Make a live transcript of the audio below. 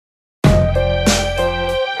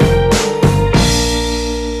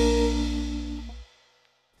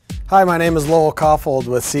Hi, my name is Lowell Koffold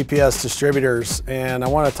with CPS Distributors, and I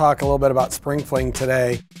want to talk a little bit about Spring Fling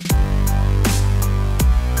today.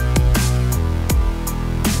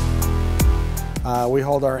 We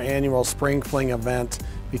hold our annual Spring Fling event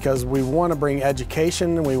because we want to bring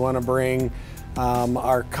education, we want to bring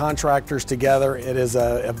our contractors together. It is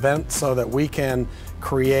an event so that we can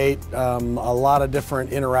create a lot of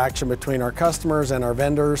different interaction between our customers and our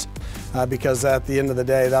vendors, because at the end of the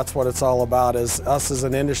day, that's what it's all about, is us as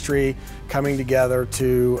an industry coming together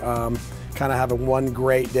to kind of have one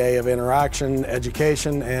great day of interaction,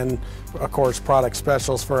 education, and of course product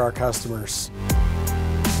specials for our customers.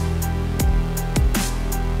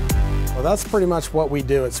 Well, that's pretty much what we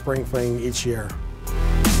do at Spring Fling each year.